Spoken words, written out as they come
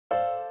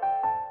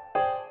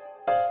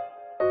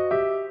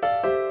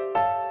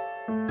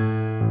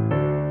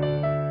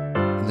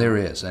There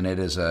is, and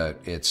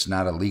it's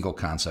not a legal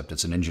concept,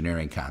 it's an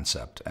engineering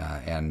concept.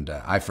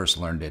 I first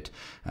learned it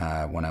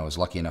when I was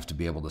lucky enough to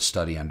be able to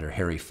study under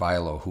Harry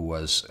Philo, who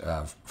was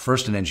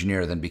first an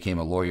engineer, then became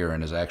a lawyer,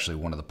 and is actually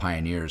one of the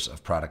pioneers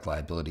of product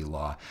liability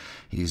law.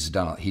 He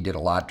did a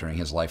lot during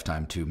his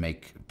lifetime to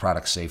make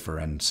products safer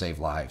and save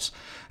lives.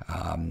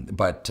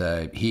 But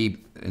he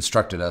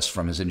instructed us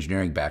from his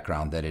engineering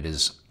background that it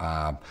is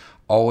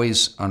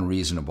always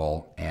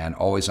unreasonable and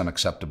always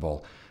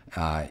unacceptable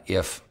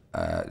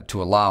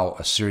to allow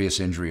a serious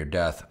injury or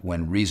death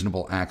when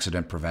reasonable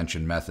accident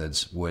prevention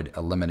methods would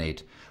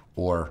eliminate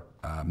or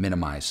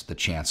minimize the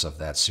chance of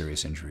that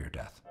serious injury or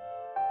death.